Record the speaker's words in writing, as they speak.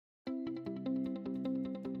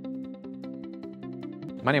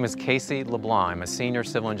My name is Casey LeBlanc. I'm a senior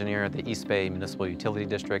civil engineer at the East Bay Municipal Utility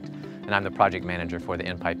District, and I'm the project manager for the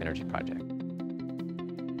In-Pipe Energy project.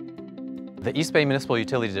 The East Bay Municipal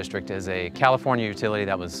Utility District is a California utility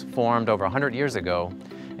that was formed over 100 years ago,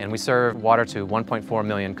 and we serve water to 1.4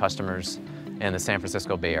 million customers in the San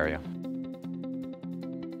Francisco Bay Area.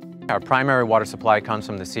 Our primary water supply comes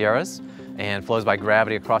from the Sierras and flows by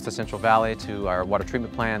gravity across the Central Valley to our water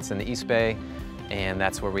treatment plants in the East Bay, and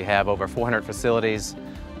that's where we have over 400 facilities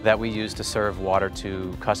that we use to serve water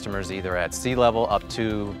to customers either at sea level up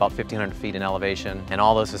to about 1,500 feet in elevation, and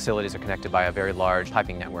all those facilities are connected by a very large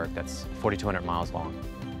piping network that's 4,200 miles long.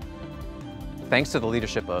 Thanks to the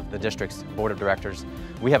leadership of the district's board of directors,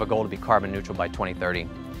 we have a goal to be carbon neutral by 2030.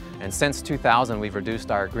 And since 2000, we've reduced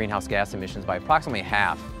our greenhouse gas emissions by approximately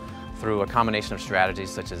half through a combination of strategies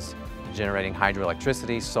such as generating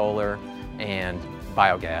hydroelectricity, solar, and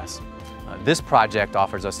biogas. This project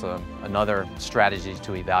offers us another strategy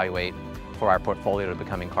to evaluate for our portfolio to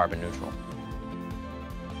becoming carbon neutral.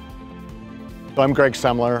 So I'm Greg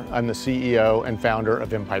Semler. I'm the CEO and founder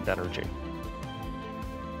of In-Pipe Energy.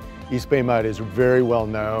 EBMUD is very well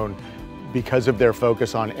known because of their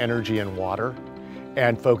focus on energy and water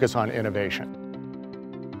and focus on innovation.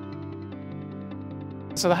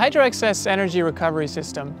 So the HydroXS energy recovery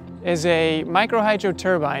system is a micro-hydro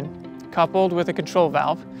turbine coupled with a control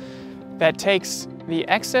valve that takes the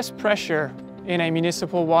excess pressure in a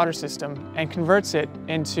municipal water system and converts it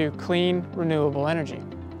into clean, renewable energy.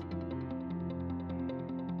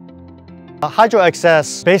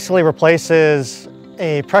 HydroXS basically replaces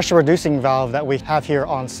a pressure reducing valve that we have here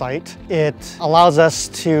on site. It allows us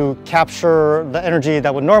to capture the energy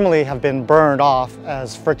that would normally have been burned off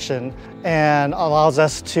as friction and allows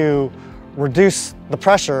us to reduce the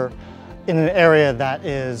pressure in an area that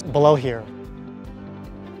is below here.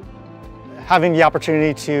 Having the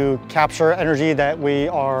opportunity to capture energy that we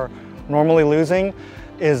are normally losing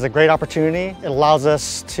is a great opportunity. It allows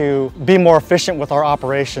us to be more efficient with our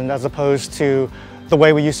operation as opposed to the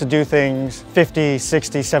way we used to do things 50,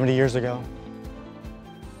 60, 70 years ago.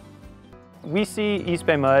 We see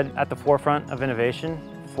EBMUD at the forefront of innovation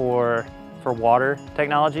for water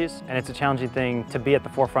technologies, and it's a challenging thing to be at the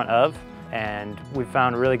forefront of. And we've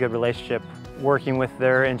found a really good relationship working with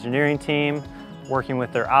their engineering team, working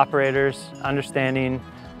with their operators, understanding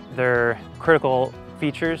their critical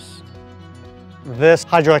features. This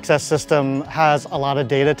HydroXS system has a lot of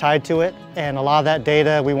data tied to it, and a lot of that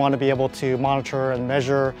data we want to be able to monitor and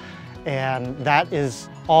measure, and that is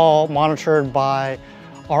all monitored by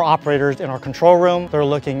our operators in our control room. They're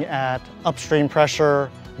looking at upstream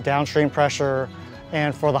pressure, downstream pressure,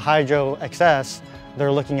 and for the HydroXS,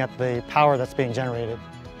 they're looking at the power that's being generated.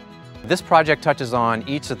 This project touches on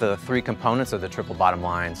each of the three components of the triple bottom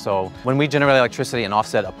line. So when we generate electricity and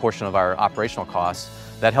offset a portion of our operational costs,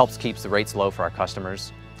 that helps keep the rates low for our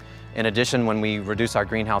customers. In addition, when we reduce our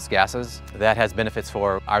greenhouse gases, that has benefits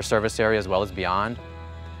for our service area as well as beyond.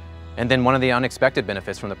 And then one of the unexpected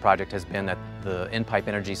benefits from the project has been that the In-Pipe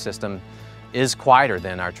Energy system is quieter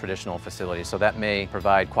than our traditional facilities, so that may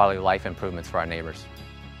provide quality of life improvements for our neighbors.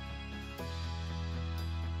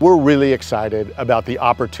 We're really excited about the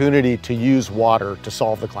opportunity to use water to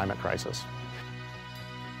solve the climate crisis.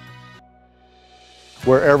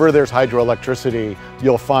 Wherever there's hydroelectricity,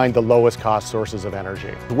 you'll find the lowest cost sources of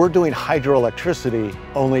energy. We're doing hydroelectricity,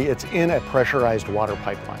 only it's in a pressurized water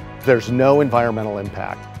pipeline. There's no environmental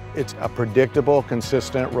impact. It's a predictable,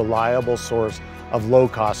 consistent, reliable source of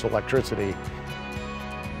low-cost electricity.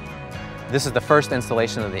 This is the first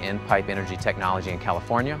installation of the In-Pipe Energy technology in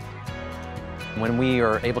California. When we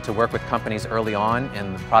are able to work with companies early on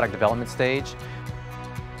in the product development stage,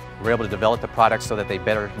 we're able to develop the products so that they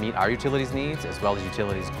better meet our utilities' needs as well as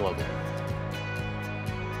utilities globally.